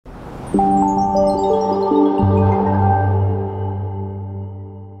Hi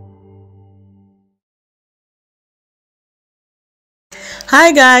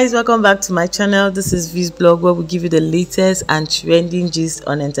guys, welcome back to my channel. This is V's blog, where we give you the latest and trending gist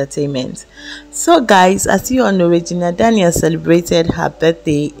on entertainment. So guys, as you all know, Regina Daniel celebrated her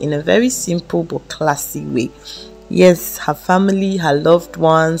birthday in a very simple but classy way. Yes, her family, her loved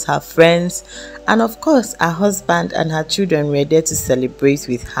ones, her friends, and of course her husband and her children were there to celebrate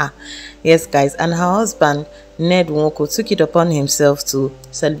with her. Yes guys, and her husband Ned Nwoko took it upon himself to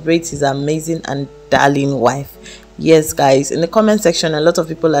celebrate his amazing and darling wife. Yes guys, in the comment section a lot of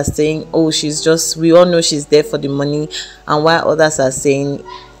people are saying, oh, we all know she's there for the money, and while others are saying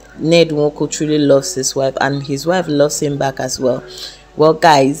Ned Nwoko truly loves his wife and his wife loves him back as well. Well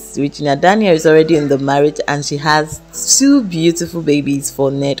guys, Regina Daniel is already in the marriage and she has 2 beautiful babies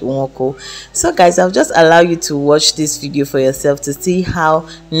for Ned Nwoko. So guys, I'll just allow you to watch this video for yourself to see how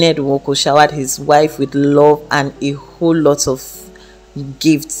Ned Nwoko showered his wife with love and a whole lot of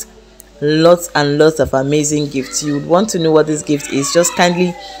gifts. Lots and lots of amazing gifts. You would want to know what this gift is. Just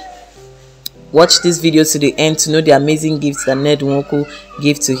kindly watch this video to the end to know the amazing gifts that Ned Nwoko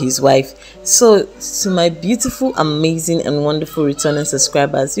gave to his wife. So to my beautiful, amazing and wonderful returning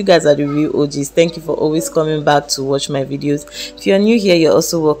subscribers, you guys are the real OGs. Thank you for always coming back to watch my videos. If you are new here, you're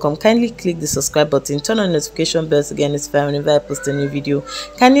also welcome. Kindly click the subscribe button, turn on notification bells to get notified whenever I post a new video.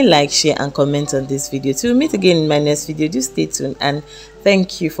 Kindly like, share and comment on this video. Till we meet again in my next video, do stay tuned and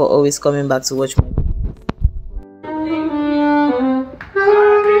thank you for always coming back to watch my videos.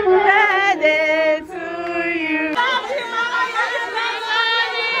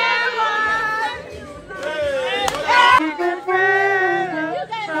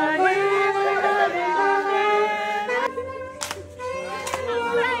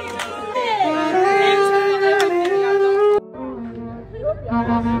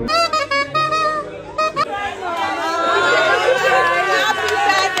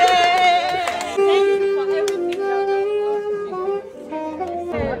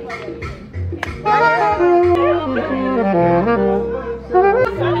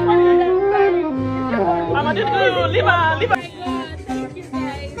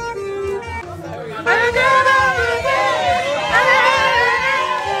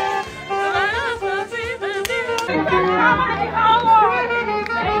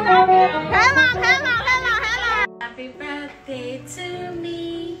 Happy birthday to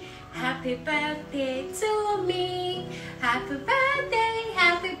me. Happy birthday to me. Happy birthday,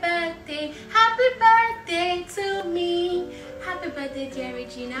 happy birthday, happy birthday to me. Happy birthday, dear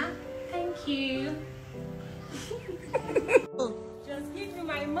Regina. Thank you. Just give me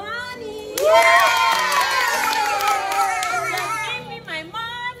my money. Yeah! Just give me my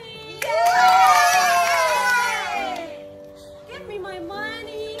money. Yeah! Give me my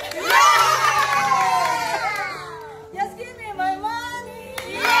money. Yeah! Just give me my money.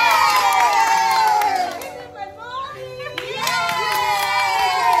 Yeah! Give me my money. Yeah!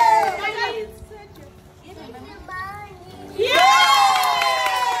 Give me my money. Yeah!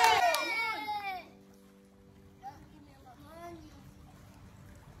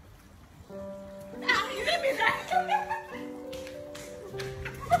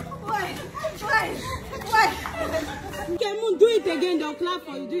 Okay, Moon, do it again. They'll clap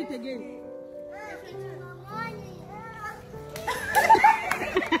for you. Do it again.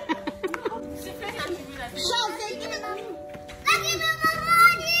 Shout, say, give me my money. Give me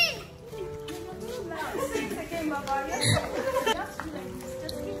my money.